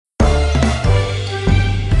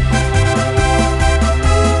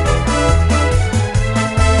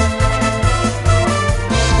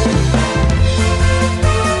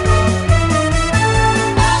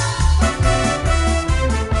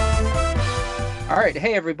All right.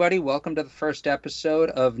 Hey, everybody. Welcome to the first episode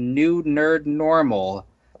of New Nerd Normal,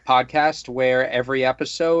 a podcast where every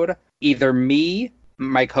episode, either me,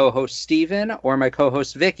 my co-host Steven, or my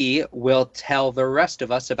co-host Vicky will tell the rest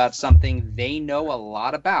of us about something they know a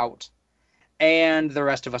lot about, and the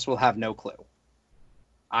rest of us will have no clue.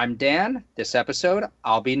 I'm Dan. This episode,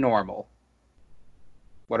 I'll be normal.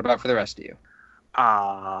 What about for the rest of you?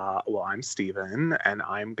 Well, I'm Steven, and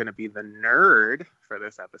I'm going to be the nerd for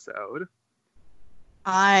this episode.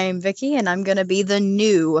 I'm Vicky, and I'm going to be the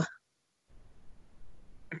new.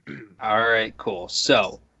 All right, cool.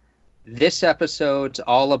 So, this episode's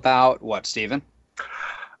all about what, Steven?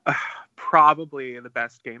 Probably the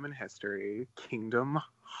best game in history, Kingdom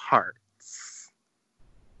Hearts.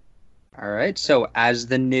 All right, so as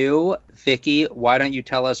the new Vicky, why don't you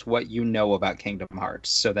tell us what you know about Kingdom Hearts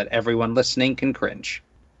so that everyone listening can cringe?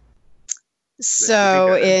 This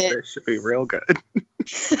should be real good.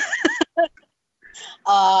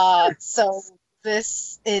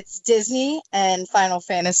 It's Disney and Final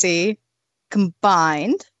Fantasy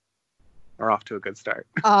combined. We're off to a good start.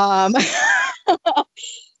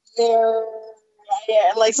 They're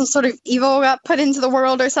like some sort of evil got put into the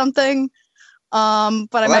world or something. But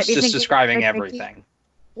I might be just describing everything.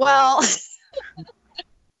 Well, they're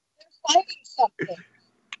fighting something. And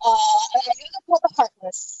I know they're called the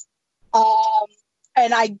Heartless.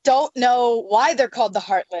 And I don't know why they're called the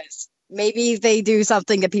Heartless. Maybe they do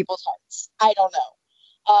something to people's hearts. I don't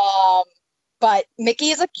know. But Mickey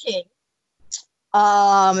is a king.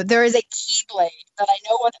 There is a Keyblade that I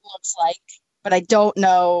know what it looks like, but I don't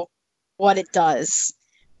know what it does.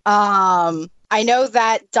 I know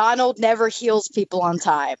that Donald never heals people on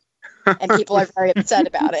time, and people are very upset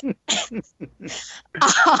about it.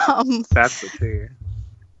 That's the tea.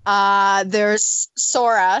 There's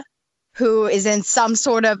Sora, who is in some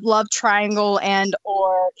sort of love triangle and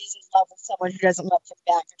or is in love with someone who doesn't love him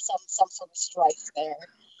back, or some sort of strife there.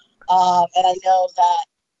 And I know that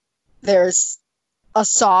there's a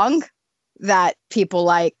song that people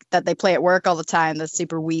like that they play at work all the time that's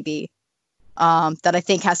super weeby, that I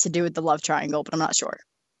think has to do with the love triangle, but I'm not sure.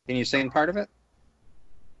 Can you sing part of it?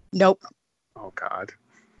 Nope. Oh, God.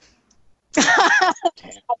 I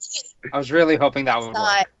was really hoping that would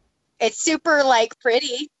work. It's super,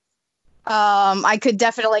 pretty. I could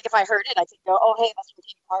definitely, if I heard it, I could go, oh, hey, that's from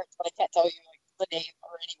Kingdom Hearts, but I can't tell you, the name or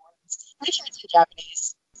any words. Pretty sure it's in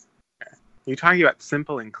Japanese. You talking about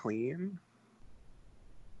Simple and Clean?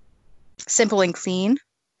 Simple and Clean?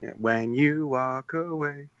 Yeah. When you walk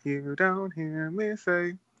away, you don't hear me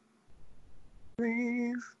say,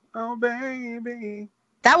 please, oh, baby.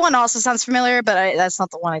 That one also sounds familiar, but that's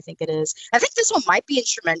not the one I think it is. I think this one might be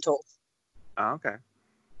instrumental. Oh, okay.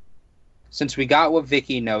 Since we got what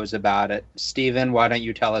Vicky knows about it, Steven, why don't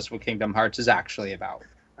you tell us what Kingdom Hearts is actually about?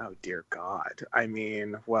 Oh, dear God. I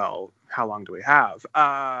mean, well, how long do we have?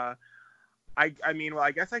 I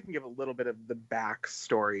guess I can give a little bit of the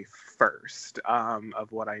backstory first,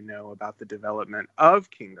 of what I know about the development of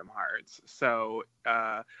Kingdom Hearts. So,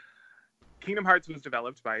 Kingdom Hearts was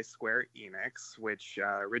developed by Square Enix, which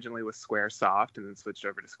originally was Squaresoft and then switched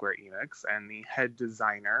over to Square Enix. And the head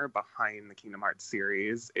designer behind the Kingdom Hearts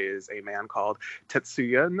series is a man called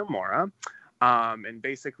Tetsuya Nomura. And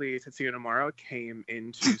basically, Tetsuya Nomura came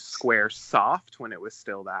into Squaresoft when it was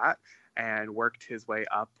still that, and worked his way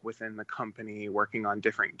up within the company, working on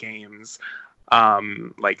different games,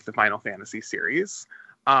 like the Final Fantasy series.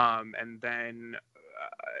 And then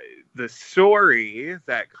the story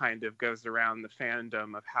that kind of goes around the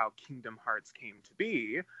fandom of how Kingdom Hearts came to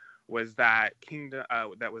be was that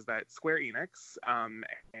Square Enix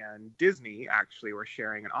and Disney actually were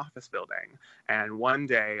sharing an office building, and one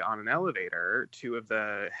day on an elevator, two of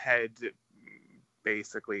the head,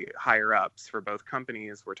 basically higher ups for both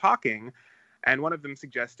companies were talking. And one of them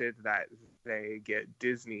suggested that they get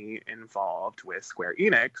Disney involved with Square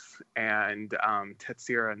Enix. And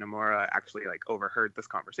Tetsuya Nomura actually overheard this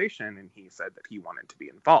conversation, and he said that he wanted to be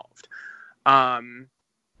involved.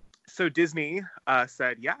 So Disney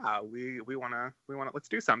said, "Yeah, we want to. Let's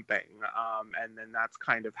do something." And then that's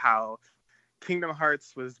kind of how Kingdom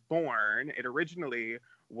Hearts was born. It originally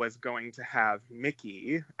was going to have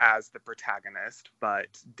Mickey as the protagonist,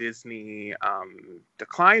 but Disney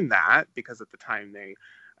declined that because at the time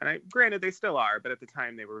granted they still are, but at the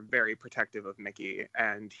time they were very protective of Mickey,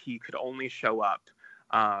 and he could only show up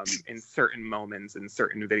in certain moments in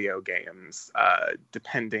certain video games,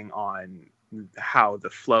 depending on how the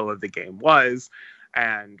flow of the game was.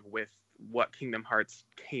 And with what Kingdom Hearts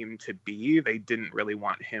came to be, they didn't really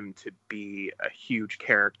want him to be a huge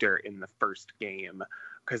character in the first game,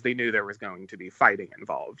 because they knew there was going to be fighting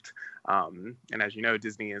involved. And as you know,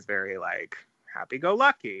 Disney is very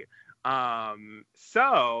happy-go-lucky.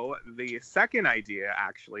 So the second idea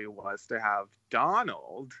actually was to have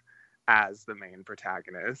Donald as the main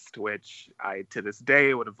protagonist, which I, to this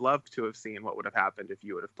day, would have loved to have seen what would have happened if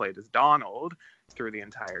you would have played as Donald through the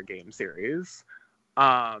entire game series.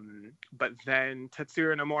 But then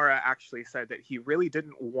Tetsuya Nomura actually said that he really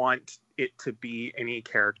didn't want it to be any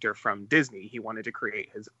character from Disney. He wanted to create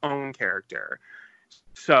his own character.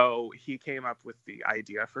 So he came up with the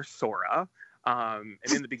idea for Sora. And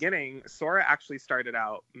in the beginning, Sora actually started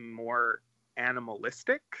out more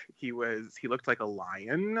animalistic. He looked like a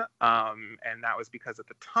lion. And that was because at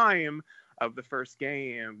the time of the first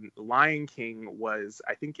game, Lion King was,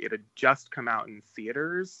 I think it had just come out in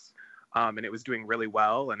theaters. And it was doing really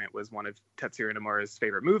well, and it was one of Tetsuya Nomura's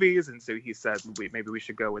favorite movies, and so he said, maybe we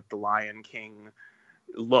should go with the Lion King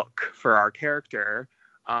look for our character.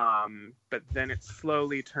 But then it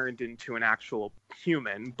slowly turned into an actual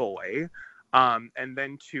human boy. And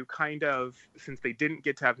then to kind of, since they didn't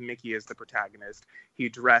get to have Mickey as the protagonist, he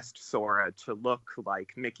dressed Sora to look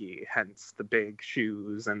like Mickey, hence the big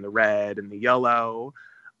shoes and the red and the yellow.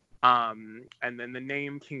 And then the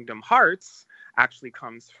name Kingdom Hearts actually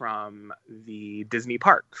comes from the Disney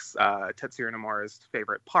parks. Tetsuya Nomura's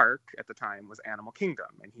favorite park at the time was Animal Kingdom,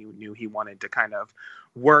 and he knew he wanted to kind of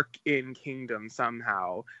work in Kingdom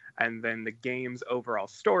somehow. And then the game's overall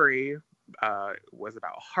story was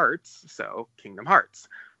about hearts, so Kingdom Hearts.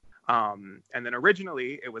 And then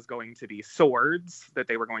originally it was going to be swords that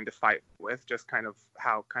they were going to fight with, just kind of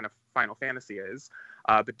how kind of Final Fantasy is.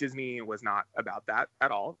 But Disney was not about that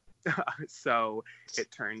at all. So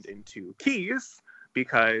it turned into keys,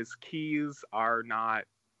 because keys are not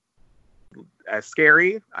as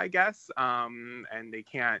scary, I guess. And you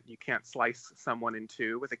can't slice someone in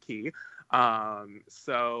two with a key.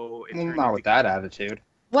 So it turned not with that attitude.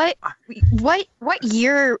 What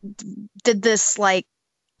year did this like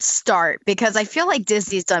start? Because I feel like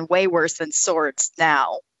Disney's done way worse than swords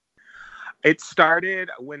now. It started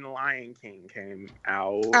when Lion King came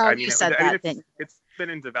out. Oh, I mean, you said that thing. It's been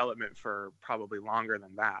in development for probably longer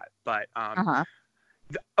than that. But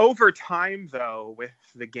over time, though, with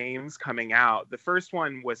the games coming out, the first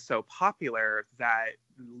one was so popular that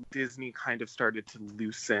Disney kind of started to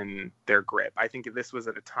loosen their grip. I think this was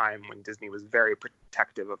at a time when Disney was very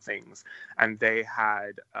protective of things, and they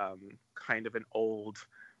had kind of an old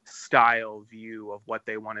style view of what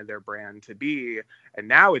they wanted their brand to be. And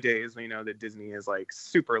nowadays we know that Disney is like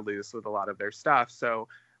super loose with a lot of their stuff. So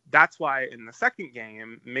that's why in the second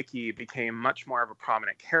game, Mickey became much more of a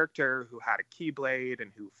prominent character who had a Keyblade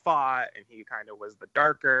and who fought, and he kind of was the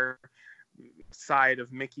darker side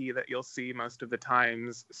of Mickey that you'll see most of the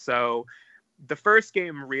times. So the first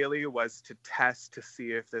game really was to test to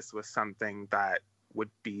see if this was something that would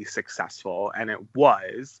be successful, and it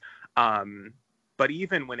was. But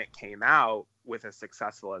even when it came out with as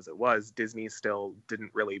successful as it was, Disney still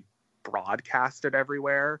didn't really broadcast it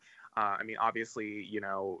everywhere. I mean, obviously, you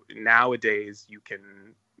know, nowadays you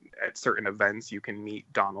can, at certain events, you can meet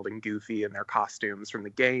Donald and Goofy in their costumes from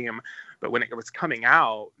the game. But when it was coming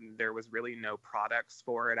out, there was really no products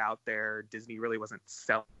for it out there. Disney really wasn't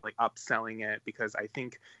upselling it, because I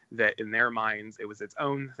think that in their minds it was its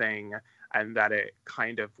own thing, and that it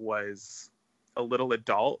kind of was a little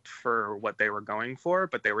adult for what they were going for,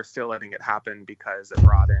 but they were still letting it happen because it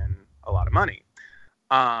brought in a lot of money.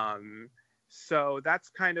 So that's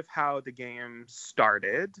kind of how the game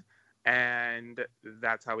started, and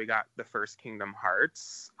that's how we got the first Kingdom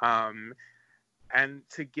Hearts. And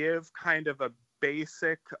to give kind of a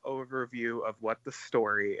basic overview of what the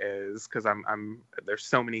story is, because there's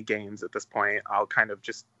so many games at this point, I'll kind of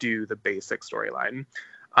just do the basic storyline.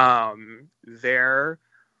 There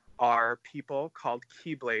are people called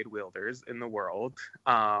Keyblade wielders in the world.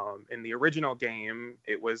 In the original game,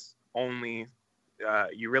 it was only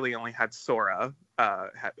you really only had Sora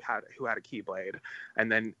who had a Keyblade,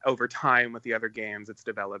 and then over time with the other games, it's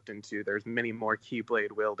developed into there's many more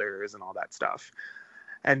Keyblade wielders and all that stuff.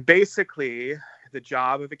 And basically, the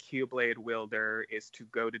job of a Keyblade wielder is to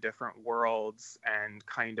go to different worlds and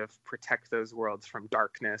kind of protect those worlds from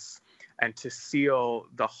darkness, and to seal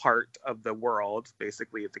the heart of the world,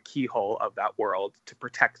 basically the keyhole of that world, to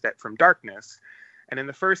protect that from darkness. And in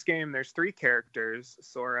the first game, there's 3 characters,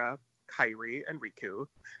 Sora, Kairi, and Riku,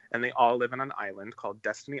 and they all live on an island called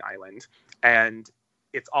Destiny Island. And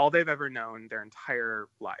it's all they've ever known their entire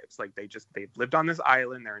lives. Like they've lived on this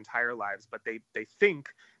island their entire lives, but they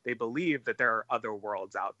believe that there are other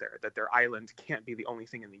worlds out there, that their island can't be the only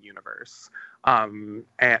thing in the universe. And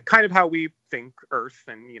kind of how we think Earth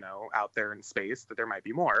and, you know, out there in space, that there might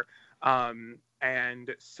be more.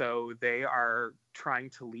 And so they are trying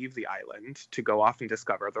to leave the island to go off and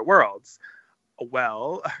discover other worlds.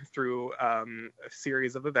 Well, through a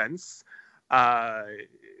series of events,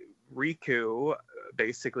 Riku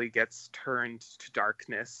basically gets turned to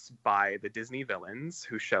darkness by the Disney villains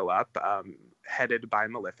who show up, headed by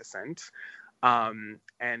Maleficent. And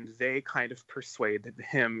they kind of persuaded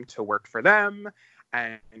him to work for them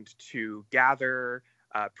and to gather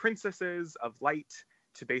princesses of light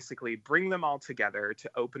to basically bring them all together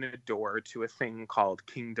to open a door to a thing called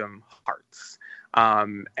Kingdom Hearts.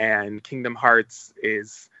 And Kingdom Hearts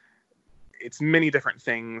it's many different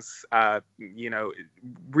things.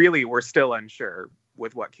 Really, we're still unsure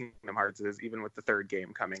with what Kingdom Hearts is, even with the third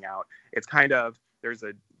game coming out. It's kind of, there's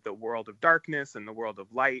the world of darkness and the world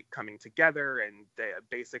of light coming together, and they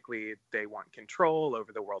want control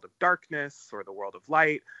over the world of darkness or the world of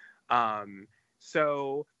light.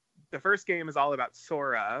 So the first game is all about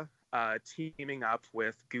Sora teaming up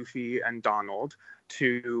with Goofy and Donald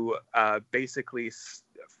to basically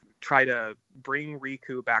try to bring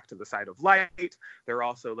Riku back to the side of light. They're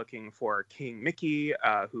also looking for King Mickey,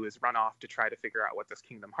 who has run off to try to figure out what this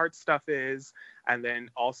Kingdom Hearts stuff is. And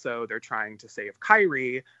then also they're trying to save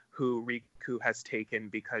Kairi, who Riku has taken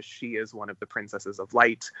because she is one of the princesses of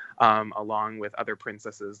light, along with other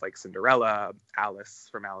princesses like Cinderella, Alice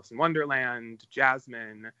from Alice in Wonderland,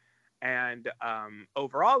 Jasmine. And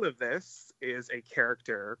over all of this is a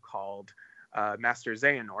character called Master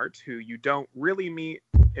Xehanort, who you don't really meet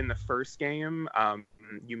in the first game.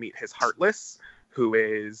 You meet his Heartless, who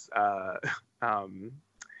is oh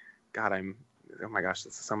my gosh,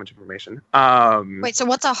 this is so much information. Wait, so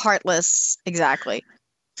what's a Heartless exactly?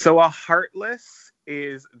 So a Heartless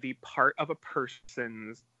is the part of a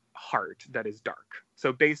person's heart that is dark.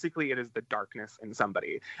 So basically it is the darkness in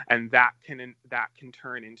somebody, and that can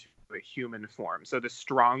turn into a human form. So the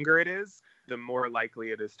stronger it is, the more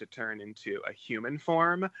likely it is to turn into a human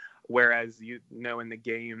form. Whereas, in the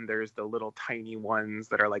game, there's the little tiny ones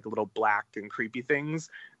that are like little black and creepy things.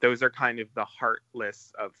 Those are kind of the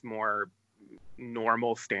Heartless of more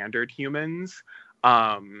normal standard humans.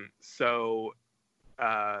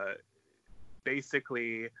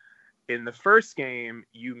 Basically, in the first game,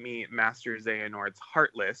 you meet Master Xehanort's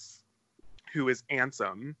Heartless, who is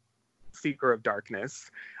Ansem, Seeker of Darkness.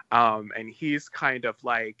 And he's kind of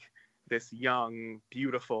like this young,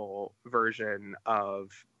 beautiful version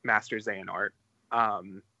of Master Xehanort.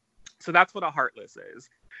 So that's what a Heartless is.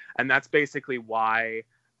 And that's basically why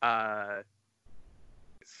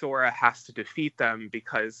Sora has to defeat them,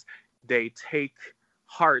 because they take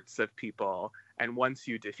hearts of people, and once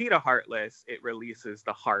you defeat a Heartless, it releases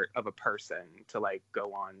the heart of a person to like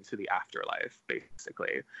go on to the afterlife,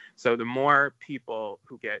 basically. So the more people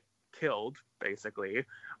who get killed, basically,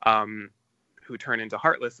 who turn into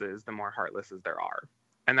Heartlesses, the more Heartlesses there are.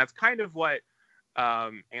 And that's kind of what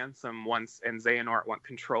Ansem wants and Xehanort want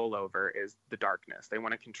control over, is the darkness. They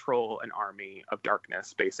want to control an army of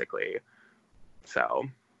darkness, basically. So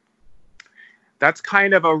that's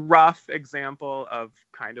kind of a rough example of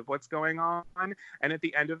kind of what's going on. And at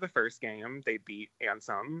the end of the first game, they beat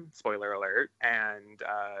Ansem, spoiler alert, and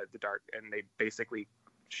they basically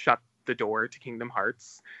shut the door to Kingdom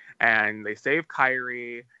Hearts, and they save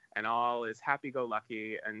Kairi, and all is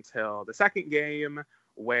happy-go-lucky until the second game,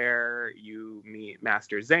 where you meet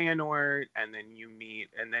Master Xehanort, and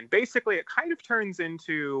then basically it kind of turns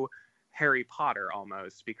into Harry Potter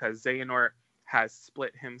almost, because Xehanort has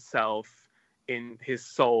split himself in his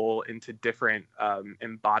soul into different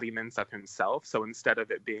embodiments of himself. So instead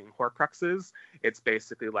of it being Horcruxes, it's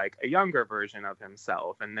basically like a younger version of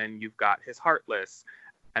himself. And then you've got his Heartless,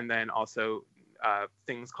 and then also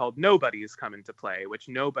things called Nobodies come into play, which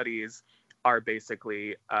Nobodies are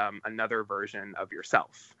basically another version of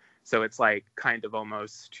yourself. So it's like kind of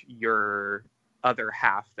almost your other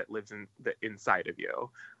half that lives inside of you.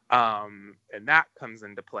 And that comes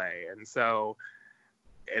into play. And so,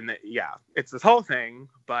 it's this whole thing,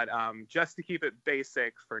 but just to keep it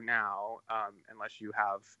basic for now, unless you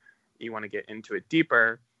want to get into it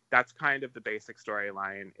deeper, that's kind of the basic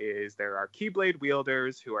storyline. Is there are Keyblade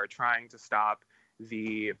wielders who are trying to stop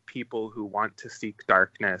the people who want to seek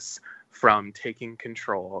darkness from taking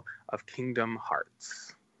control of Kingdom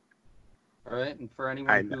Hearts. All right, and for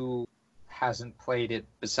anyone who hasn't played it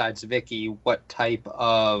besides Vicky, what type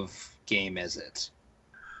of game is it?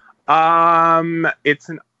 I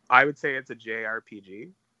would say it's a JRPG.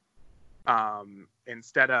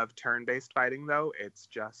 Instead of turn-based fighting, though, it's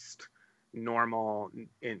just normal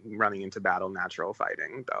running into battle, natural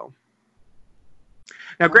fighting, though.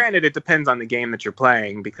 Now, granted, it depends on the game that you're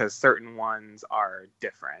playing, because certain ones are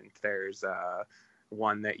different. There's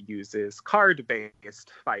one that uses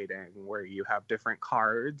card-based fighting, where you have different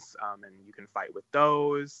cards, and you can fight with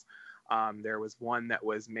those. There was one that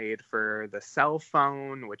was made for the cell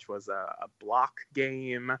phone, which was a block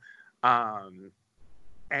game.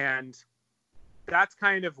 And that's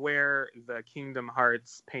kind of where the Kingdom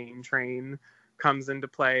Hearts Pain Train comes into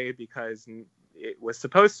play, because it was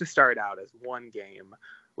supposed to start out as one game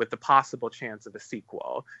with the possible chance of a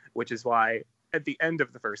sequel, which is why at the end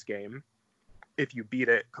of the first game, if you beat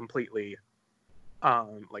it completely,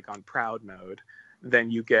 like on Proud mode, then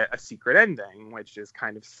you get a secret ending, which is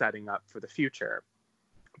kind of setting up for the future.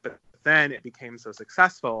 But then it became so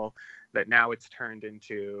successful that now it's turned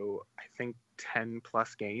into, I think, 10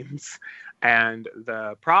 plus games. And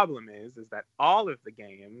the problem is that all of the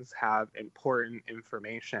games have important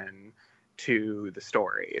information to the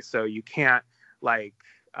story. So you can't, like,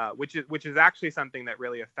 which is actually something that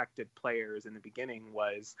really affected players in the beginning,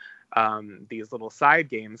 was these little side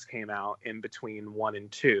games came out in between 1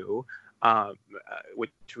 and 2,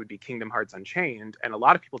 which would be Kingdom Hearts Unchained, and a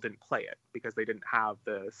lot of people didn't play it because they didn't have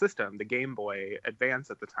the system, the Game Boy Advance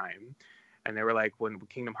at the time. And they were like, when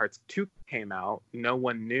Kingdom Hearts 2 came out, no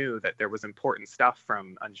one knew that there was important stuff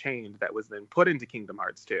from Unchained that was then put into Kingdom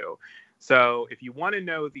Hearts 2. So if you want to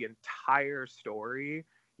know the entire story,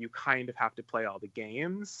 you kind of have to play all the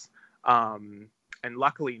games. And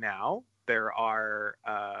luckily now, there are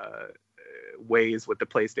ways with the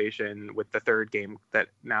PlayStation, with the third game, that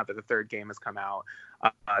now that the third game has come out,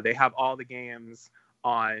 they have all the games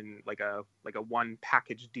on like a one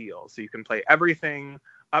package deal. So you can play everything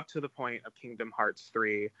up to the point of Kingdom Hearts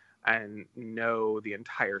 3 and know the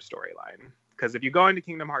entire storyline. Because if you go into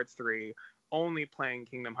Kingdom Hearts 3 only playing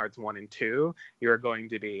Kingdom Hearts 1 and 2, you're going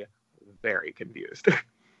to be very confused.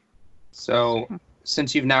 So,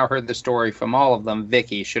 since you've now heard the story from all of them,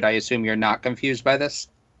 Vicky, should I assume you're not confused by this?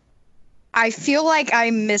 I feel like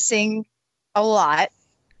I'm missing a lot,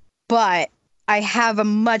 but I have a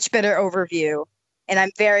much better overview, and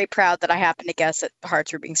I'm very proud that I happened to guess that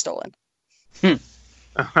hearts were being stolen.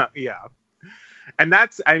 Yeah. And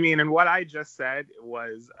that's, I mean, and what I just said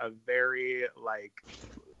was a very, like,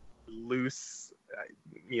 loose,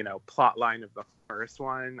 plot line of the first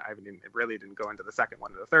one. I really didn't go into the second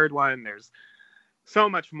one or the third one. There's so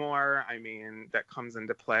much more, I mean, that comes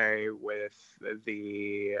into play with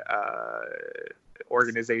the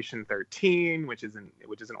Organization 13, which is an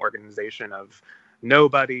organization of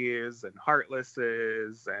nobodies and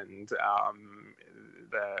heartlesses, and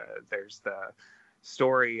there's the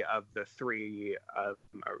story of the 3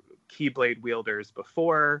 Keyblade wielders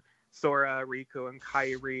before Sora, Riku, and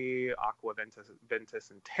Kairi, Aqua,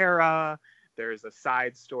 Ventus, and Terra. There's a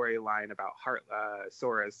side storyline about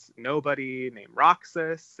Sora's nobody named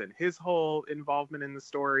Roxas and his whole involvement in the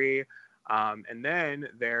story. And then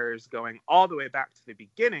there's, going all the way back to the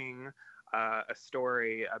beginning, a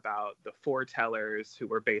story about the foretellers, who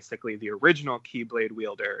were basically the original Keyblade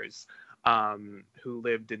wielders, who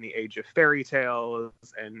lived in the age of fairy tales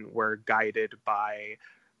and were guided by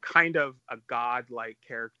kind of a godlike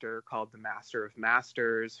character called the Master of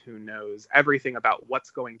Masters, who knows everything about what's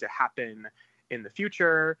going to happen in the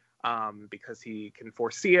future, because he can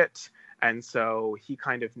foresee it. And so he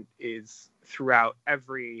kind of is throughout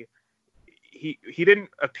every... He didn't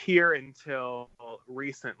appear until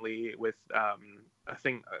recently with a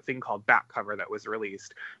thing called Back Cover that was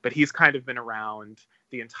released, but he's kind of been around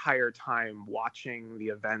the entire time watching the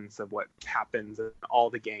events of what happens in all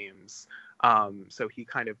the games. So he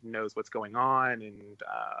kind of knows what's going on, and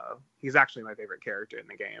he's actually my favorite character in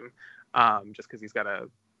the game, just because he's got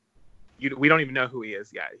we don't even know who he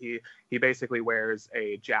is yet. He basically wears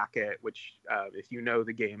a jacket, which, if you know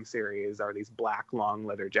the game series, are these black long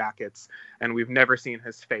leather jackets, and we've never seen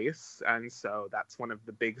his face. And so that's one of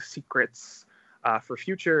the big secrets for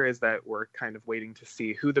future, is that we're kind of waiting to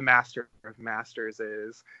see who the Master of Masters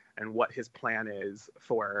is and what his plan is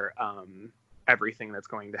for everything that's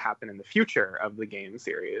going to happen in the future of the game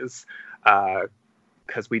series.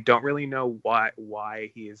 Because we don't really know what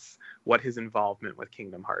his involvement with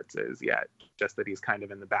Kingdom Hearts is yet. Just that he's kind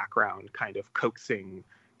of in the background, kind of coaxing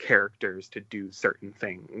characters to do certain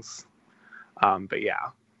things. But yeah,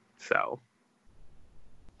 so.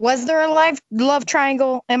 Was there a love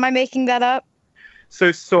triangle? Am I making that up?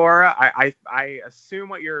 So Sora, I assume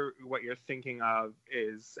what you're thinking of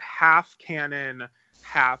is half canon,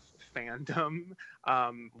 half fandom,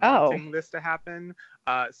 wanting this to happen.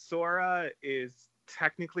 Sora is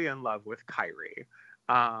technically in love with Kairi,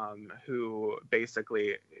 who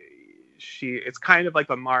basically, it's kind of like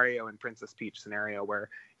a Mario and Princess Peach scenario where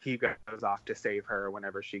he goes off to save her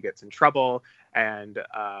whenever she gets in trouble, and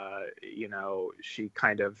she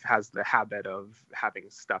kind of has the habit of having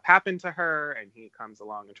stuff happen to her, and he comes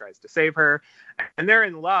along and tries to save her, and they're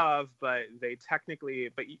in love, but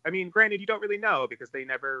granted, you don't really know because they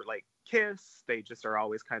never like kiss. They just are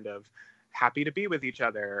always kind of happy to be with each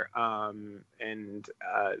other.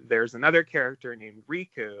 There's another character named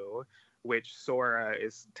Riku, which Sora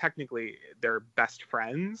is technically their best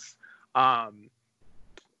friends.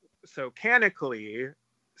 So canonically,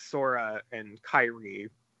 Sora and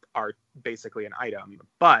Kairi are basically an item,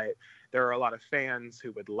 but there are a lot of fans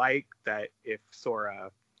who would like that if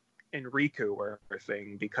Sora and Riku were a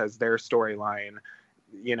thing, because their storyline,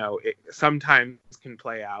 it sometimes can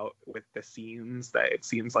play out with the scenes that it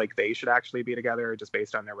seems like they should actually be together just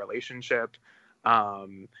based on their relationship.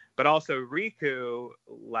 But also Riku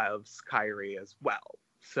loves Kairi as well.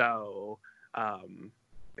 So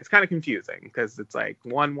it's kind of confusing because it's like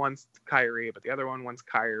one wants Kairi, but the other one wants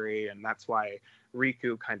Kairi. And that's why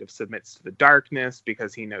Riku kind of submits to the darkness,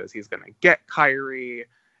 because he knows he's going to get Kairi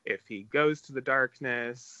if he goes to the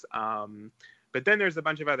darkness. But then there's a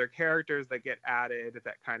bunch of other characters that get added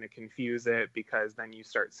that kind of confuse it, because then you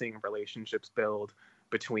start seeing relationships build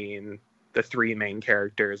between the three main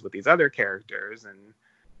characters with these other characters, and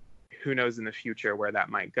who knows in the future where that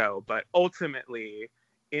might go. But ultimately,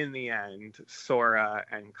 in the end, Sora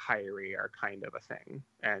and Kairi are kind of a thing,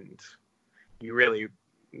 and you really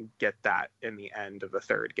get that in the end of the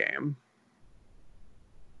third game.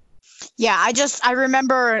 Yeah, I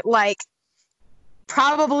remember like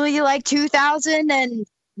probably like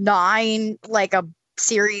 2009, like a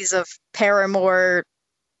series of Paramore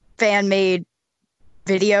fan-made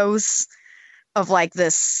videos of like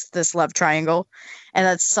this love triangle, and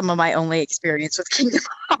that's some of my only experience with Kingdom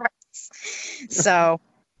Hearts. So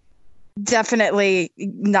definitely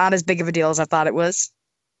not as big of a deal as I thought it was.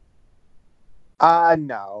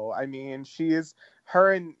 No, I mean,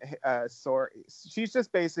 her and Sora, she's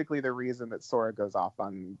just basically the reason that Sora goes off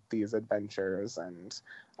on these adventures, and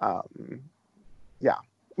yeah.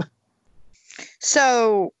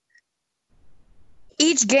 So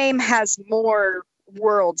each game has more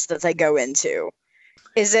worlds that they go into.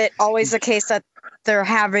 Is it always the case that they're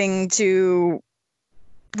having to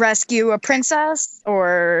rescue a princess,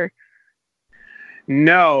 or?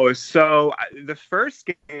 No, so the first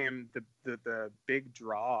game, the big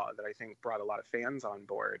draw that I think brought a lot of fans on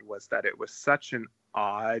board was that it was such an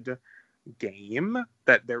odd game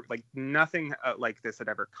that there like nothing like this had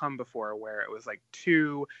ever come before, where it was like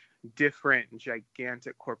two different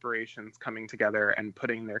gigantic corporations coming together and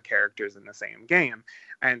putting their characters in the same game.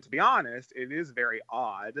 And to be honest, it is very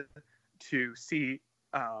odd to see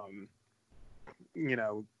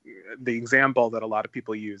the example that a lot of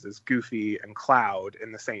people use is Goofy and Cloud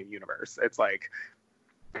in the same universe. It's like,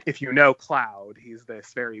 if you know Cloud, he's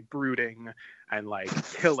this very brooding and like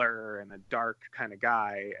killer and a dark kind of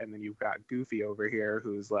guy, and then you've got Goofy over here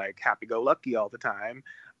who's like happy-go-lucky all the time.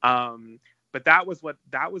 But that was what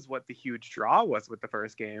the huge draw was with the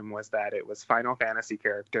first game, was that it was Final Fantasy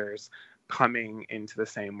characters coming into the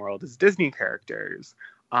same world as Disney characters.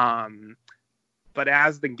 But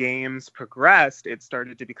as the games progressed, it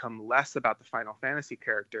started to become less about the Final Fantasy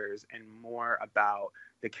characters and more about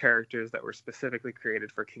the characters that were specifically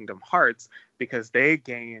created for Kingdom Hearts, because they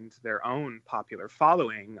gained their own popular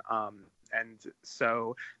following. And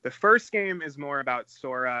so the first game is more about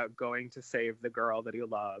Sora going to save the girl that he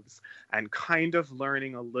loves and kind of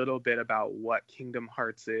learning a little bit about what Kingdom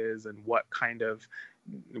Hearts is and what kind of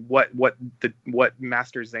what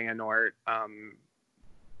Master Xehanort,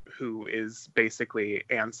 who is basically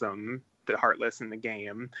Ansem, the Heartless in the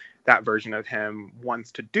game, that version of him,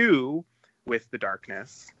 wants to do with the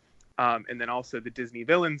darkness. And then also the Disney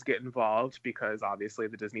villains get involved, because obviously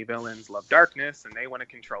the Disney villains love darkness and they want to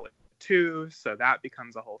control it too. So that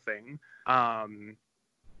becomes a whole thing. And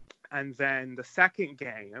then the second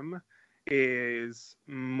game is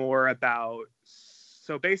more about,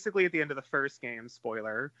 so basically at the end of the first game,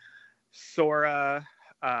 spoiler, Sora,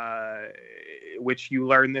 which you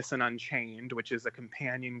learn this in Unchained, which is a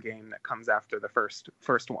companion game that comes after the first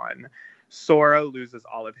one. Sora loses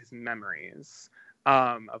all of his memories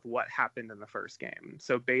of what happened in the first game.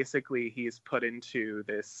 So basically he's put into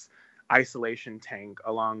this isolation tank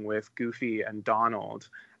along with Goofy and Donald,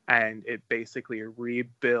 and it basically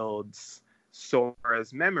rebuilds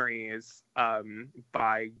Sora's memories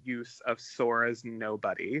by use of Sora's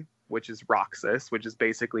nobody, which is Roxas, which is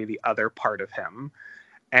basically the other part of him.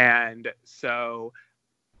 And so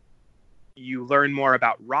you learn more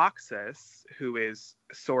about Roxas, who is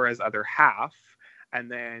Sora's other half, And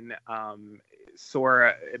then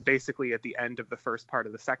Sora, basically at the end of the first part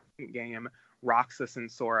of the second game, Roxas and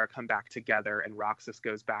Sora come back together, and Roxas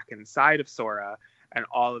goes back inside of Sora, and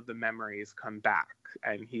all of the memories come back,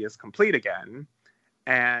 and he is complete again.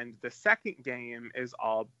 And the second game is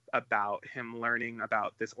all about him learning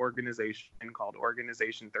about this organization called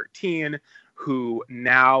Organization 13, who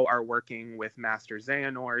now are working with Master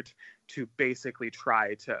Xehanort to basically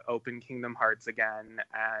try to open Kingdom Hearts again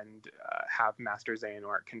and have Master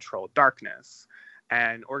Xehanort control darkness.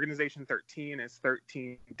 And Organization 13 is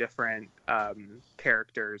 13 different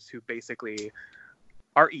characters who basically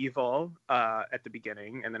are evil at the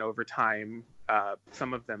beginning, and then over time,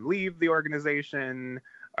 some of them leave the organization.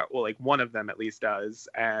 Well, like one of them at least does,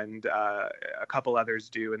 and a couple others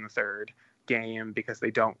do in the third game because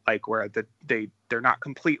they don't like where they're not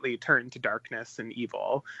completely turned to darkness and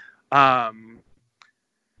evil.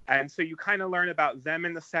 And so you kind of learn about them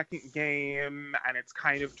in the second game, and it's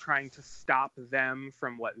kind of trying to stop them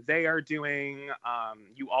from what they are doing.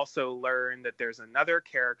 You also learn that there's another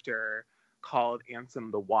character called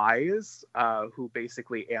Ansem the Wise, who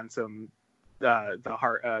basically Ansem,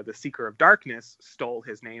 the Seeker of Darkness, stole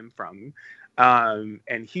his name from.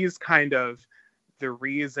 And he's kind of the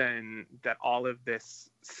reason that all of this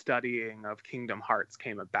studying of Kingdom Hearts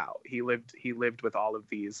came about. He lived with all of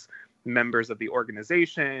these members of the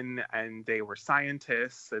organization, and they were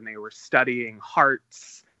scientists, and they were studying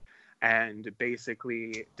hearts, and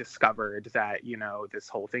basically discovered that, this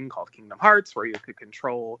whole thing called Kingdom Hearts, where you could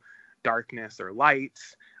control darkness or light.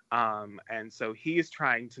 And so he's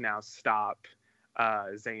trying to now stop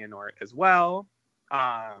Xehanort as well.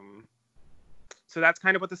 So that's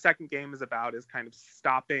kind of what the second game is about, is kind of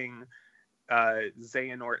stopping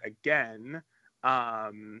Xehanort again.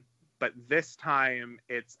 But this time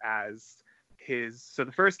it's as his... So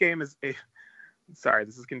the first game is... Sorry,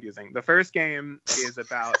 this is confusing. The first game is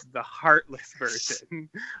about the heartless version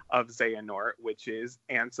of Xehanort, which is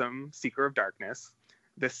Ansem, Seeker of Darkness.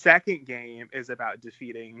 The second game is about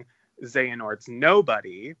defeating Xehanort's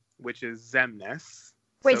nobody, which is Xemnas.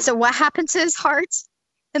 Wait, so what happened to his heart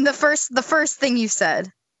in the first thing you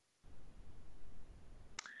said?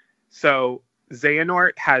 So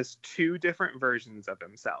Xehanort has two different versions of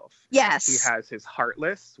himself. Yes. He has his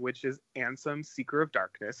heartless, which is Ansem, Seeker of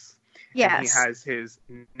Darkness. Yes. And he has his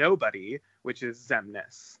nobody, which is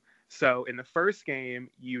Xemnas. So in the first game,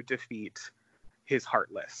 you defeat his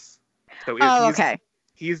heartless. So okay.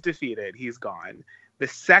 He's defeated. He's gone. The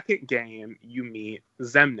second game, you meet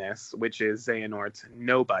Xemnas, which is Xehanort's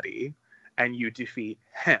nobody, and you defeat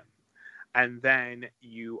him. And then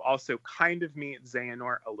you also kind of meet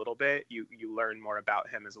Xehanort a little bit. You learn more about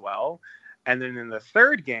him as well. And then in the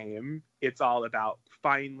third game, it's all about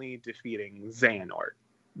finally defeating Xehanort,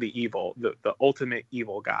 the ultimate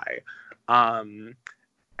evil guy. And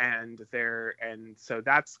so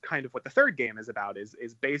that's kind of what the third game is about, is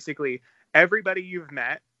basically everybody you've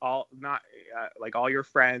met, all your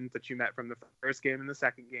friends that you met from the first game and the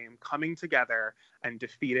second game, coming together and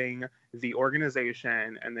defeating the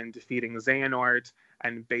organization, and then defeating Xehanort,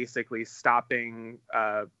 and basically stopping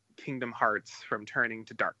Kingdom Hearts from turning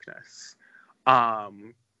to darkness.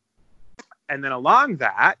 And then along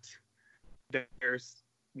that, there's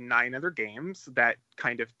 9 other games that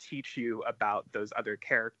kind of teach you about those other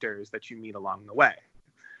characters that you meet along the way.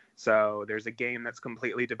 So there's a game that's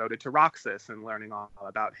completely devoted to Roxas and learning all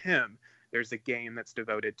about him. There's a game that's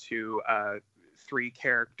devoted to 3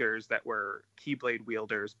 characters that were Keyblade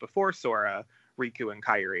wielders before Sora, Riku and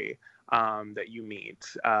Kairi, that you meet.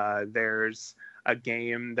 There's a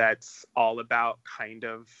game that's all about kind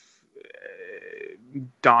of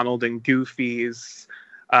Donald and Goofy's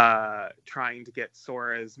trying to get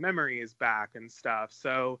Sora's memories back and stuff.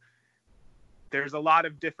 So there's a lot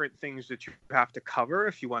of different things that you have to cover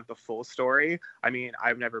if you want the full story. I mean,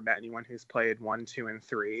 I've never met anyone who's played 1, 2, and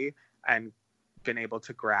 3 and been able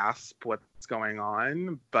to grasp what's going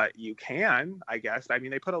on, but you can, I guess. I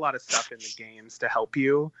mean, they put a lot of stuff in the games to help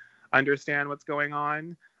you understand what's going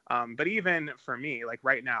on. But even for me, like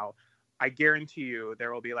right now, I guarantee you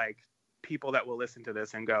there will be like people that will listen to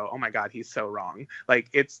this and go, oh my God, he's so wrong. But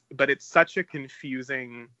it's such a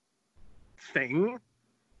confusing thing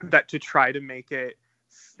that to try to make it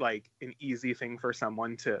like an easy thing for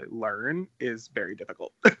someone to learn is very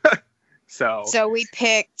difficult. So we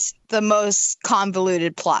picked the most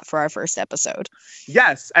convoluted plot for our first episode.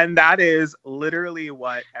 Yes, and that is literally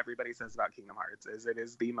what everybody says about Kingdom Hearts, is it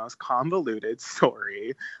is the most convoluted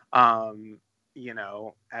story.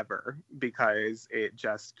 ever, because it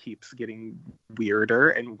just keeps getting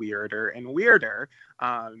weirder and weirder and weirder.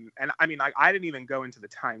 And I mean, like, I didn't even go into the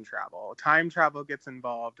time travel. Time travel gets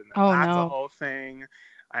involved, and then Oh, that's a no. whole thing.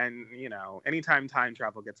 And anytime time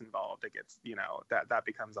travel gets involved, it gets that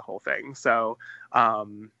becomes a whole thing. So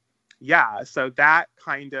yeah, so that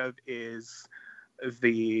kind of is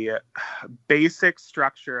the basic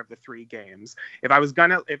structure of the three games. If I'm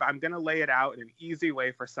gonna lay it out in an easy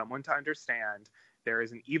way for someone to understand, there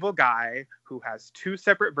is an evil guy who has two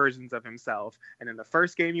separate versions of himself, and in the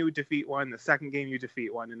first game you defeat one, the second game you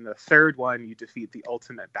defeat one, and the third one you defeat the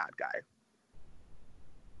ultimate bad guy.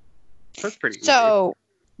 So that's pretty easy. So,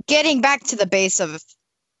 getting back to the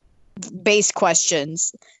base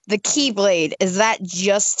questions, the Keyblade, is that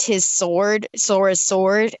just his sword, Sora's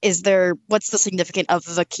sword? What's the significance of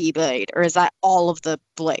the Keyblade, or is that all of the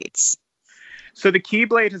blades? So the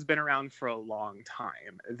Keyblade has been around for a long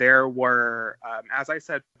time. There were, as I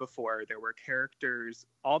said before, there were characters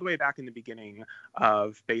all the way back in the beginning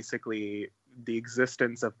of basically the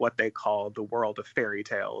existence of what they call the world of fairy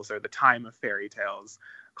tales, or the time of fairy tales,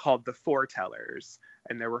 called the Foretellers.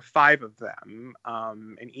 And there were 5 of them,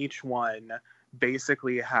 and each one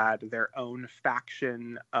basically had their own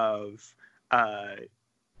faction of,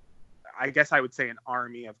 I guess I would say, an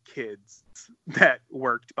army of kids that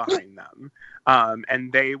worked behind them.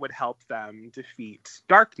 And they would help them defeat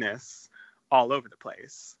darkness all over the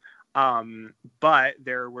place. But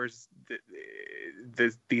there was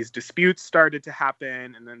these disputes started to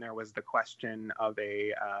happen, and then there was the question of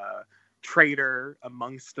a traitor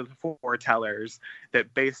amongst the Foretellers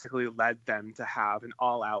that basically led them to have an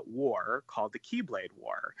all-out war called the Keyblade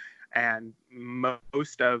War. And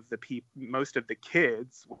most of the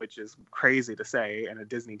kids, which is crazy to say in a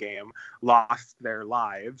Disney game, lost their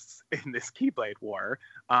lives in this Keyblade War.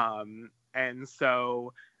 And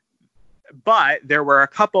so, but there were a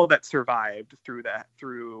couple that survived through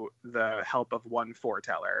the help of one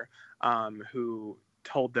foreteller, who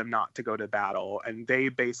told them not to go to battle, and they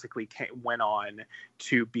basically went on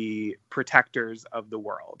to be protectors of the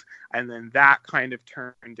world. And then that kind of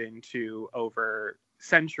turned into, over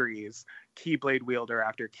centuries, Keyblade wielder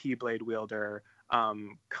after Keyblade wielder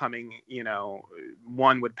coming,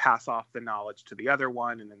 one would pass off the knowledge to the other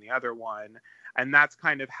one, and then the other one. And that's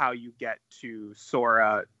kind of how you get to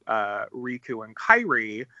Sora, Riku, and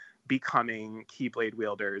Kairi becoming Keyblade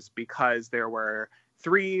wielders, because there were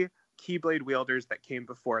 3 Keyblade wielders that came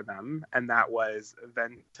before them, and that was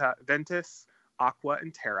Ventus, Aqua,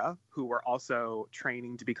 and Terra, who were also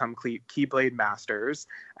training to become Keyblade masters,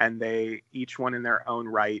 and they each one in their own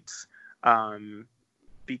right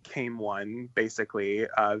became one, basically.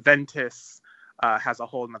 Ventus has a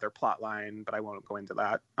whole another plot line, but I won't go into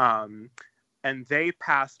that. And they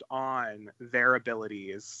passed on their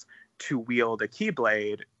abilities to wield a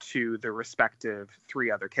Keyblade to the respective 3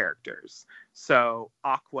 other characters. So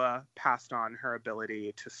Aqua passed on her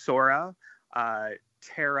ability to Sora,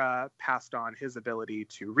 Terra passed on his ability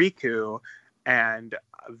to Riku, and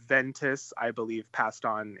Ventus, I believe, passed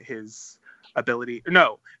on his ability.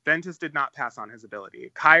 No, Ventus did not pass on his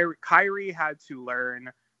ability. Kairi had to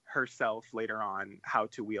learn herself later on how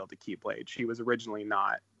to wield a Keyblade. She was originally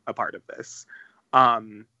not a part of this.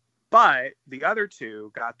 But the other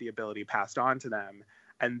 2 got the ability passed on to them,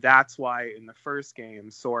 and that's why in the first game,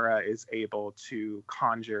 Sora is able to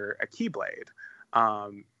conjure a Keyblade.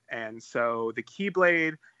 And so the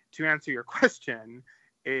Keyblade, to answer your question,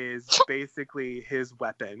 is basically his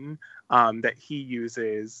weapon that he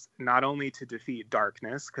uses not only to defeat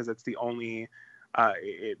darkness, because it's the only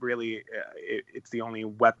it's the only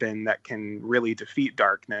weapon that can really defeat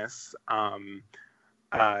darkness.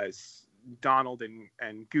 Donald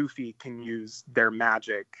and Goofy can use their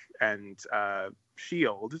magic and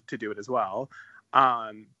shield to do it as well.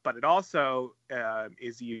 But it also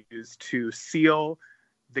is used to seal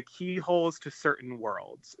the keyholes to certain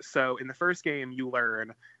worlds. So in the first game, you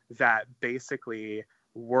learn that basically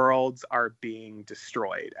worlds are being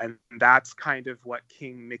destroyed. And that's kind of what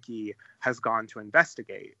King Mickey has gone to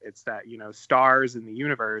investigate. It's that, stars in the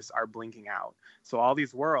universe are blinking out. So all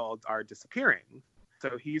these worlds are disappearing.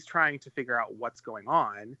 So he's trying to figure out what's going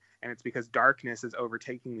on, and it's because darkness is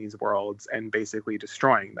overtaking these worlds and basically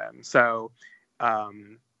destroying them. So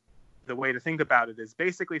the way to think about it is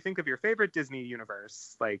basically think of your favorite Disney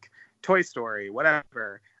universe, like Toy Story,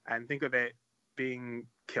 whatever, and think of it being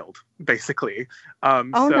killed, basically.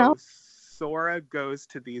 No. Sora goes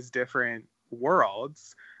to these different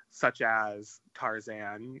worlds, such as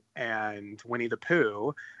Tarzan and Winnie the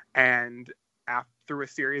Pooh, and through a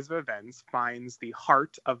series of events, finds the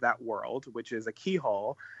heart of that world, which is a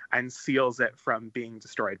keyhole, and seals it from being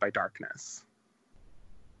destroyed by darkness.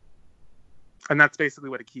 And that's basically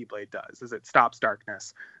what a Keyblade does, is it stops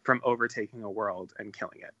darkness from overtaking a world and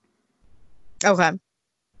killing it. Okay.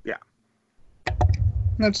 Yeah.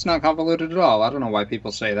 That's not convoluted at all. I don't know why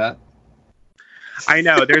people say that. I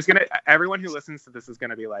know everyone who listens to this is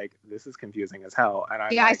gonna be like, this is confusing as hell. And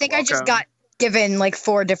I'm Yeah, like, I think I just welcome. got given like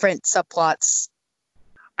 4 different subplots.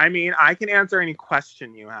 I mean, I can answer any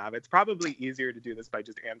question you have. It's probably easier to do this by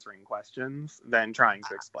just answering questions than trying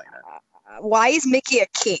to explain it. Why is Mickey a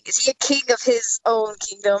king? Is he a king of his own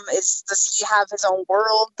kingdom? Does he have his own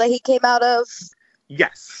world that he came out of?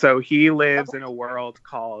 Yes. So he lives in a world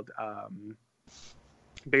called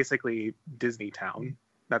basically Disney Town.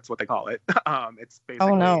 That's what they call it. It's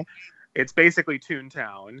basically, Oh no. It's basically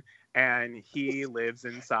Toontown, and he lives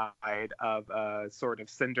inside of a sort of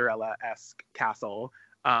Cinderella-esque castle.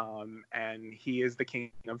 And he is the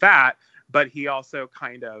king of that, but he also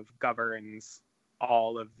kind of governs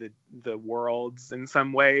all of the worlds in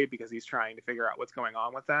some way because he's trying to figure out what's going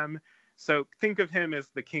on with them. So think of him as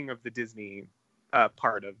the king of the Disney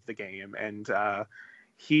part of the game, and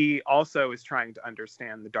he also is trying to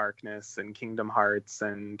understand the darkness and Kingdom Hearts,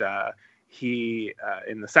 and he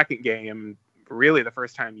in the second game, really the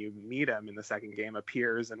first time you meet him in the second game,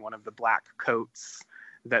 appears in one of the black coats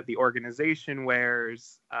that the organization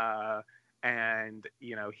wears, and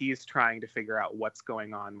he's trying to figure out what's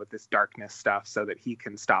going on with this darkness stuff so that he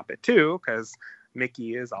can stop it too, because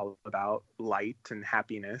Mickey is all about light and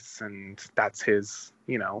happiness, and that's his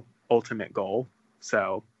ultimate goal.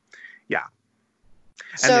 So yeah.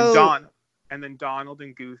 And then Donald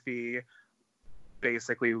and Goofy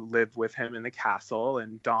basically live with him in the castle,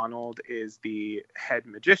 and Donald is the head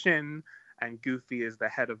magician, and Goofy is the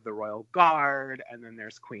head of the royal guard, and then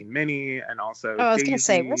there's Queen Minnie, and also I was Daisy. gonna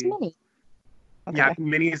say, where's Minnie? Okay. Yeah,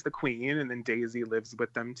 Minnie is the queen, and then Daisy lives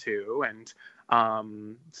with them too, and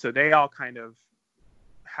so they all kind of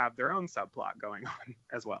have their own subplot going on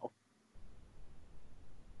as well.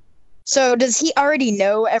 So does he already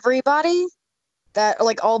know everybody? That,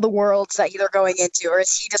 like, all the worlds that they're going into, or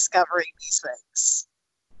is he discovering these things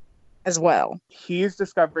as well? He's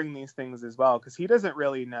discovering these things as well, because he doesn't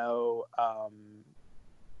really know.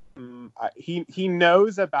 He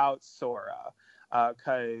knows about Sora,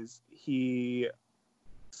 because he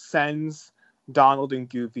sends Donald and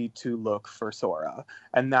Goofy to look for Sora,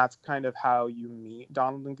 and that's kind of how you meet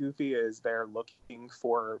Donald and Goofy, is they're looking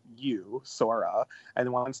for you, Sora,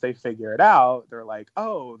 and once they figure it out, they're like,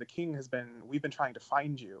 oh, we've been trying to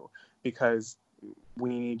find you because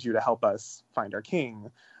we need you to help us find our king.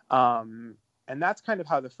 And that's kind of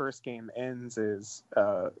how the first game ends, is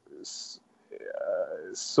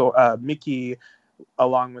Mickey,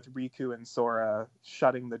 along with Riku and Sora,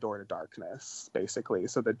 shutting the door to darkness, basically,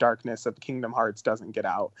 so the darkness of Kingdom Hearts doesn't get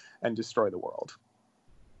out and destroy the world.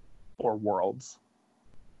 Or worlds.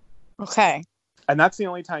 Okay. And that's the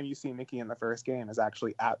only time you see Mickey in the first game, is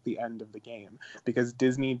actually at the end of the game, because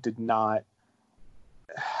Disney did not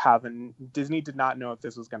know if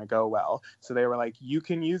this was going to go well. So they were like, you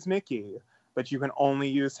can use Mickey, but you can only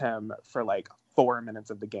use him for like 4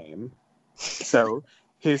 minutes of the game. So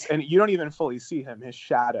and you don't even fully see him. His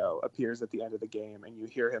shadow appears at the end of the game, and you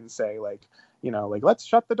hear him say, like, let's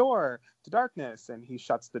shut the door to darkness, and he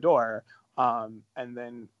shuts the door. And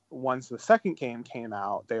then once the second game came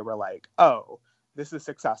out, they were like, oh, this is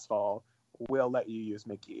successful, we'll let you use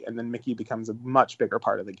Mickey. And then Mickey becomes a much bigger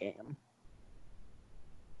part of the game.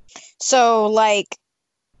 So, like,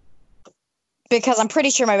 because I'm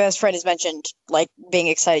pretty sure my best friend has mentioned, like, being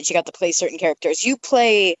excited she got to play certain characters. You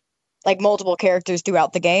play, like, multiple characters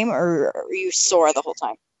throughout the game, or are you Sora the whole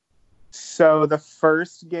time? So the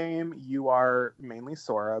first game, you are mainly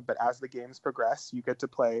Sora, but as the games progress, you get to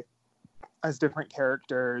play as different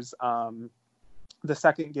characters. The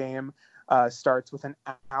second game starts with an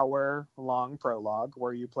hour-long prologue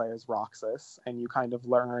where you play as Roxas, and you kind of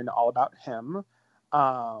learn all about him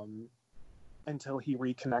until he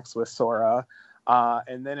reconnects with Sora.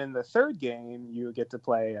 And then in the third game, you get to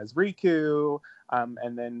play as Riku,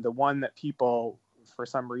 and then the one that people, for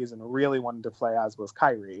some reason, really wanted to play as was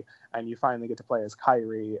Kairi, and you finally get to play as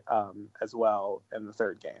Kairi as well in the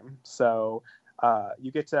third game. So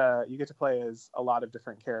you get to play as a lot of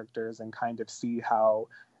different characters and kind of see how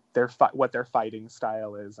what their fighting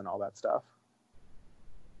style is and all that stuff.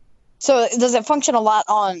 So does it function a lot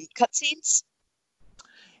on cutscenes?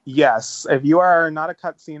 Yes. If you are not a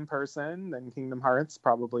cutscene person, then Kingdom Hearts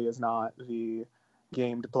probably is not the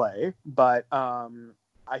game to play. But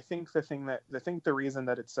I think the reason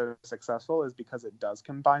that it's so successful is because it does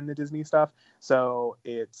combine the Disney stuff. So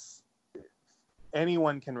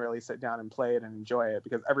anyone can really sit down and play it and enjoy it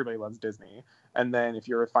because everybody loves Disney. And then if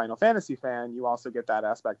you're a Final Fantasy fan, you also get that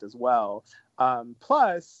aspect as well.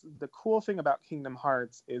 Plus, the cool thing about Kingdom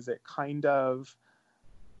Hearts is it kind of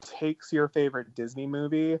takes your favorite Disney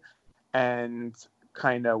movie and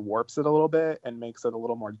kind of warps it a little bit and makes it a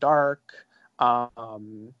little more dark.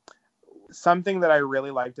 Something that I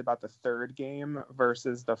really liked about the third game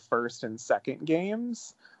versus the first and second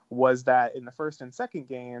games was that in the first and second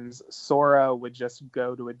games, Sora would just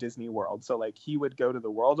go to a Disney world. So like he would go to the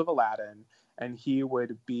world of Aladdin and he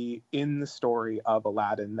would be in the story of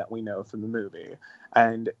Aladdin that we know from the movie.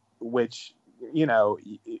 And which, you know,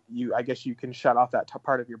 I guess you can shut off that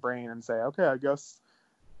part of your brain and say, okay, I guess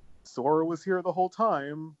Sora was here the whole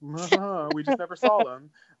time. We just never saw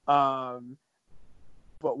him.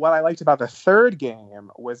 But what I liked about the third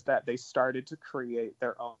game was that they started to create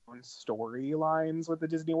their own storylines with the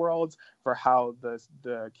Disney worlds for how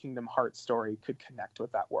the Kingdom Hearts story could connect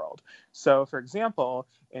with that world. So, for example,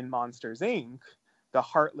 in Monsters, Inc., the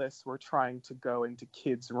Heartless were trying to go into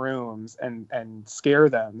kids' rooms and scare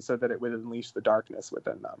them so that it would unleash the darkness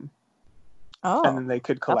within them. Oh, and then they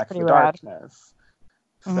could collect the rad. darkness.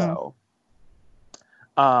 Mm-hmm. So,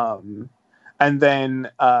 and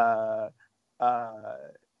then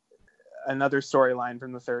another storyline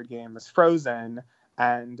from the third game is Frozen,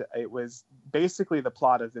 and it was basically the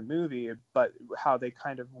plot of the movie, but how they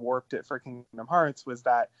kind of warped it for Kingdom Hearts was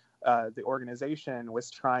that the organization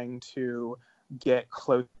was trying to get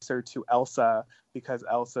closer to Elsa because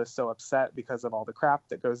Elsa's so upset because of all the crap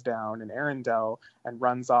that goes down in Arendelle and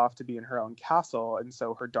runs off to be in her own castle, and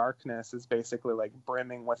so her darkness is basically like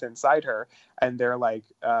brimming with inside her, and they're like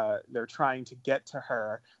they're trying to get to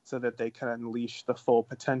her so that they can unleash the full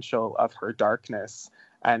potential of her darkness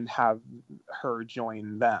and have her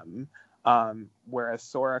join them, whereas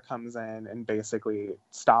Sora comes in and basically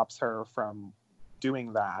stops her from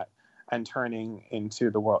doing that and turning into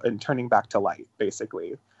the world and turning back to light,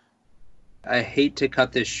 basically. I hate to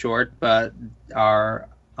cut this short, but our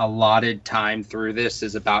allotted time through this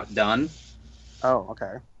is about done. Oh,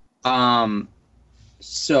 okay.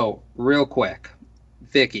 So real quick,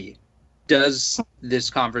 Vicky, does this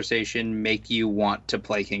conversation make you want to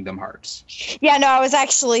play Kingdom Hearts? Yeah, no, I was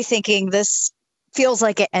actually thinking this feels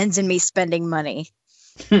like it ends in me spending money.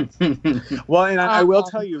 Well, and I will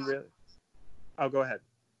tell you, really. Oh, go ahead.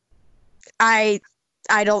 I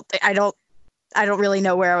don't really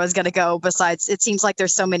know where I was gonna go. Besides, it seems like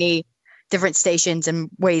there's so many different stations and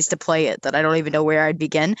ways to play it that I don't even know where I'd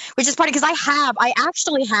begin. Which is funny because I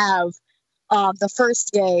actually have the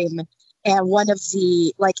first game and one of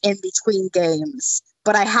the like in between games,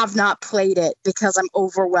 but I have not played it because I'm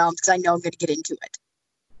overwhelmed because I know I'm going to get into it.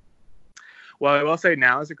 Well, I will say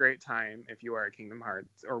now is a great time if you are a Kingdom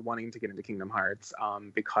Hearts or wanting to get into Kingdom Hearts,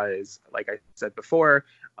 because, like I said before,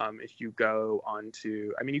 if you go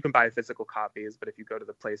onto, I mean, you can buy physical copies, but if you go to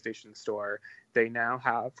the PlayStation Store, they now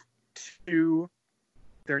have two.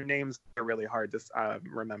 Their names are really hard to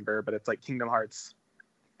remember, but it's like Kingdom Hearts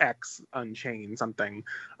X Unchained something,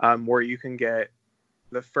 where you can get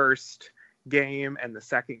the first game and the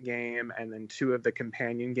second game, and then two of the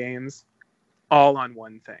companion games, all on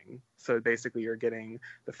one thing. So basically you're getting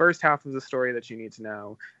the first half of the story that you need to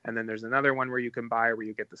know, and then there's another one where you can buy where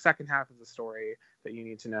you get the second half of the story that you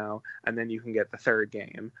need to know, and then you can get the third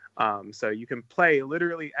game. So you can play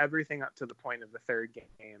literally everything up to the point of the third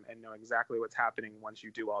game and know exactly what's happening once you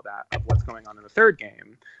do all that of what's going on in the third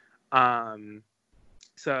game.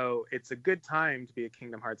 So it's a good time to be a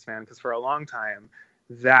Kingdom Hearts fan, because for a long time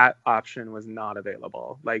that option was not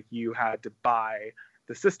available. Like, you had to buy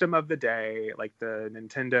the system of the day, like the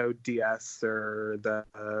Nintendo DS or the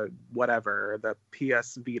whatever, the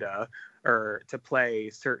PS Vita, or to play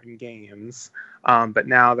certain games. But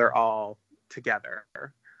now they're all together.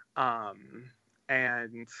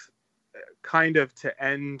 And kind of to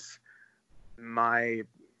end my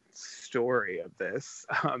story of this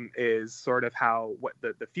is sort of how what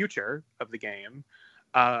the future of the game.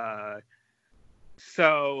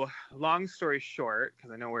 So, long story short,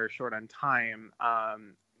 because I know we're short on time,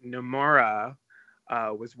 Nomura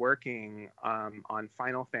was working on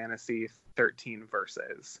Final Fantasy 13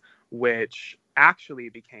 Versus, which actually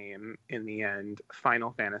became, in the end,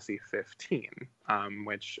 Final Fantasy 15,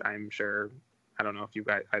 which I'm sure, I don't know if you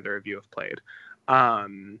guys, either of you have played.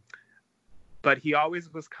 But he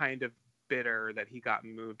always was kind of bitter that he got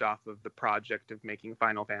moved off of the project of making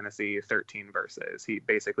Final Fantasy 13 Versus. He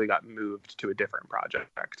basically got moved to a different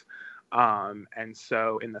project. And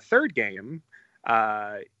so in the third game,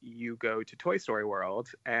 you go to Toy Story World,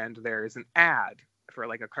 and there's an ad for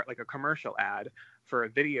like a commercial ad for a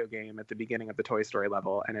video game at the beginning of the Toy Story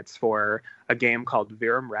level, and it's for a game called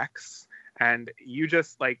Verum Rex. And you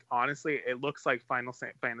just, like, honestly, it looks like Final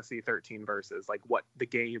Fantasy 13 Versus, like what the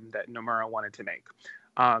game that Nomura wanted to make.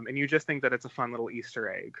 And you just think that it's a fun little Easter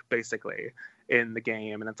egg, basically, in the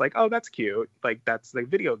game. And it's like, oh, that's cute. Like, that's the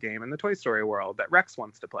video game in the Toy Story world that Rex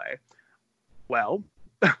wants to play. Well,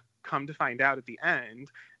 come to find out at the end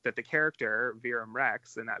that the character, Verum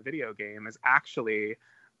Rex, in that video game is actually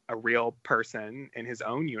a real person in his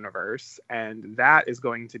own universe. And that is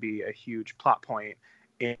going to be a huge plot point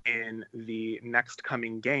in the next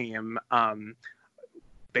coming game.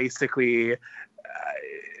 Basically,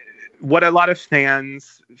 what a lot of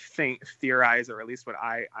fans theorize, or at least what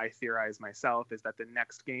I theorize myself, is that the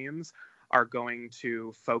next games are going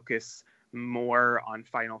to focus more on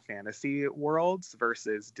Final Fantasy worlds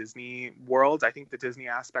versus Disney worlds. I think the Disney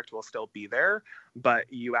aspect will still be there, but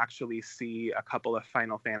you actually see a couple of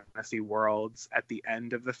Final Fantasy worlds at the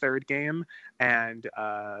end of the third game, and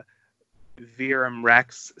Verum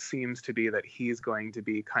Rex seems to be that he's going to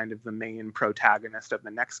be kind of the main protagonist of the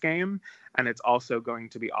next game, and it's also going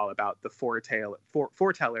to be all about the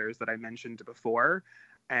foretellers that I mentioned before,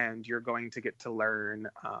 and you're going to get to learn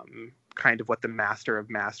kind of what the Master of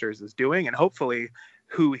Masters is doing, and hopefully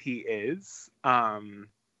who he is.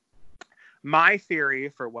 My theory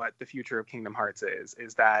for what the future of Kingdom Hearts is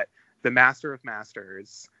that the Master of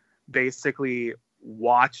Masters basically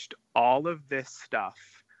watched all of this stuff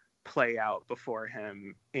play out before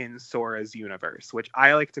him in Sora's universe, which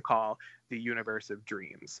I like to call the universe of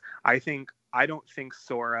dreams. I don't think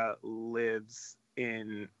Sora lives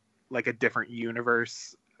in like a different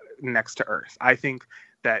universe next to Earth. I think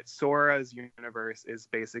that Sora's universe is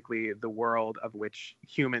basically the world of which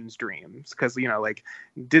humans dreams, because, you know, like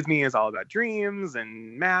Disney is all about dreams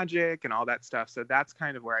and magic and all that stuff. So that's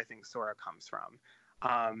kind of where I think Sora comes from.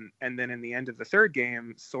 And then in the end of the third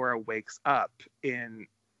game, Sora wakes up in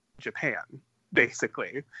Japan,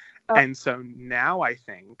 basically. And so now I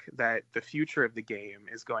think that the future of the game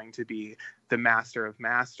is going to be the Master of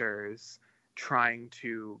Masters trying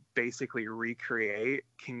to basically recreate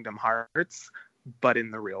Kingdom Hearts, but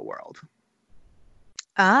in the real world.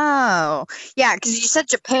 Oh, yeah, because you said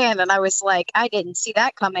Japan, and I was like, I didn't see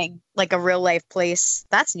that coming, like a real life place.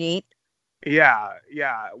 That's neat. Yeah,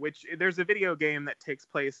 which there's a video game that takes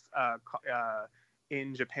place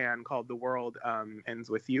in Japan called The World Ends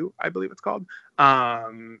With You, I believe it's called.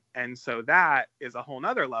 And so that is a whole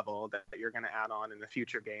nother level that you're going to add on in the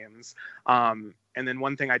future games. And then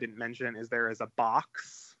one thing I didn't mention is there is a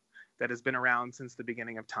box that has been around since the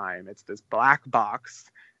beginning of time. It's this black box,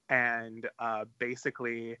 and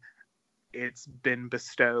basically it's been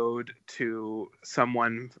bestowed to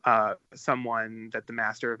someone that the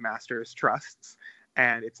Master of Masters trusts.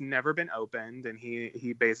 And it's never been opened, and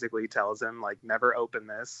he basically tells him, like, never open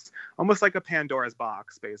this, almost like a Pandora's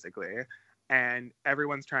box, basically. And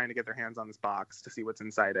everyone's trying to get their hands on this box to see what's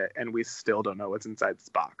inside it, and we still don't know what's inside this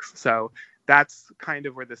box. So that's kind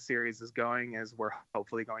of where the series is going, is we're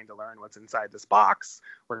hopefully going to learn what's inside this box.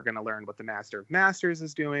 We're going to learn what the Master of Masters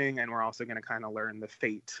is doing, and we're also going to kind of learn the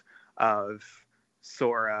fate of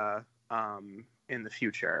Sora in the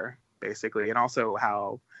future, basically, and also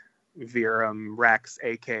how Verum Rex,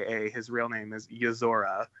 aka his real name is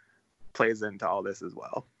Yozora, plays into all this as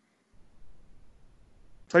well.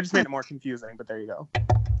 So I just made it more confusing, but there you go.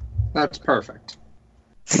 That's perfect.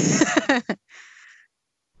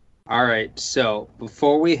 All right, so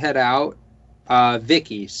before we head out,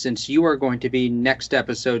 Vicky, since you are going to be next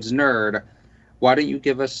episode's nerd, why don't you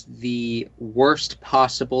give us the worst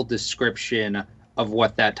possible description of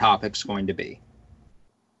what that topic's going to be?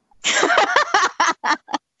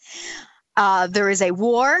 There is a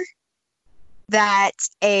war that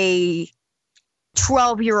a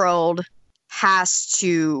 12-year-old has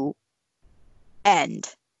to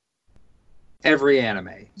end. Every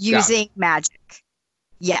anime. Using magic.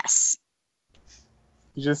 Yes.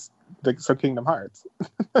 Just like so Kingdom Hearts.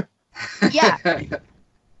 Yeah.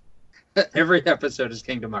 Every episode is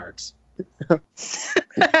Kingdom Hearts. All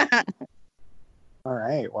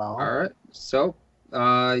right, well. All right, so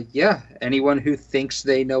yeah, anyone who thinks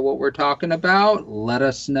they know what we're talking about, let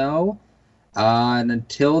us know. And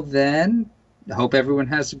until then, I hope everyone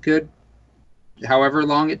has a good, however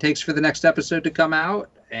long it takes for the next episode to come out,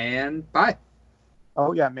 and bye.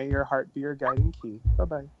 Oh yeah, may your heart be your guiding key.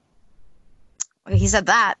 Bye-bye. He said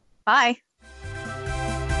that. Bye.